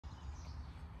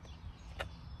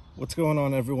What's going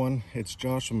on, everyone? It's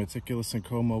Josh from Meticulous and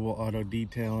Co-Mobile Auto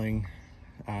Detailing.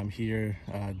 I'm here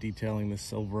detailing this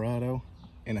Silverado,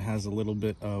 and it has a little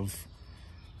bit of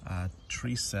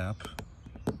tree sap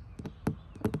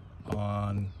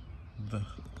on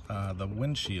the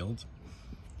windshield.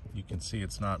 You can see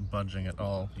it's not budging at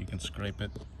all. You can scrape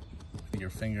it with your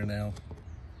fingernail,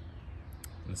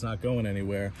 and it's not going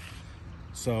anywhere.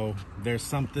 So there's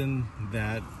something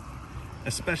that,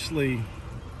 especially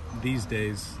these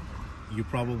days, you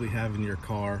probably have in your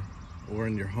car or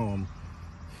in your home,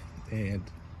 and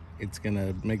it's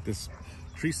gonna make this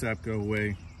tree sap go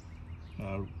away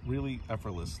really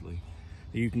effortlessly.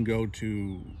 You can go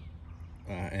to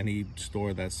any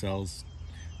store that sells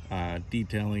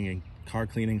detailing and car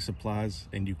cleaning supplies,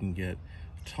 and you can get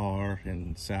tar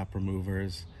and sap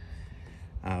removers.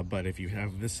 But if you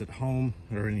have this at home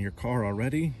or in your car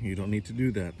already, you don't need to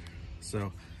do that.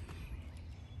 So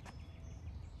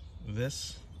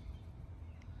this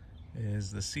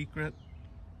is the secret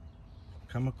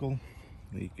chemical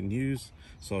that you can use.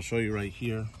 So I'll show you right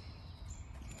here.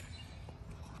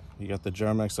 You got the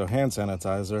Germex, so hand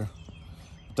sanitizer.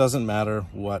 It doesn't matter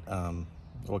what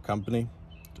company,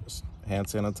 just hand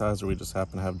sanitizer. We just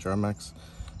happen to have Germex.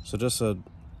 So just a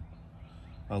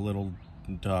little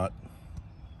dot,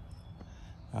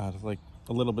 like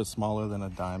a little bit smaller than a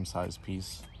dime size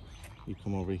piece. You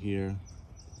come over here,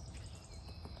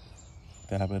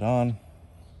 dab it on.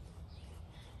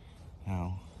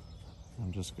 Now,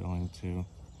 I'm just going to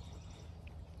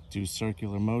do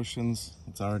circular motions.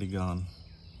 It's already gone.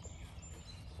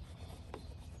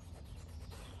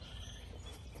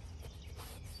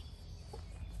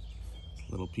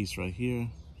 Little piece right here.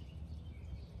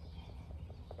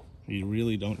 You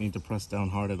really don't need to press down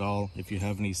hard at all. If you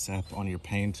have any sap on your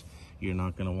paint, you're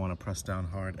not going to want to press down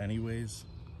hard anyways.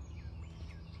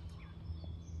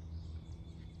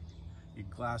 Your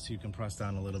glass, you can press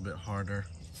down a little bit harder.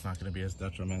 It's not going to be as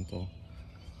detrimental.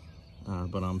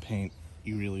 But on paint,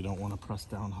 you really don't want to press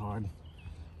down hard.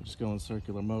 Just go in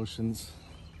circular motions.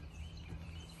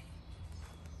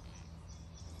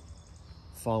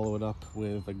 Follow it up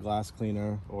with a glass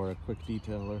cleaner or a quick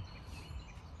detailer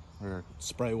or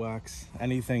spray wax,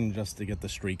 anything just to get the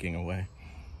streaking away.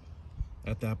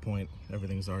 At that point,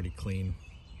 everything's already clean,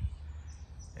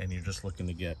 and you're just looking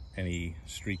to get any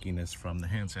streakiness from the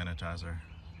hand sanitizer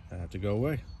to go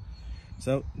away.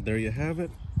 So there you have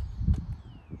it.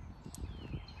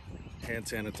 Hand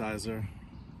sanitizer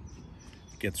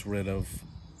gets rid of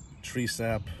tree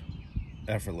sap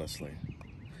effortlessly.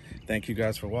 Thank you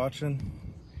guys for watching,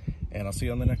 and I'll see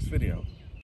you on the next video.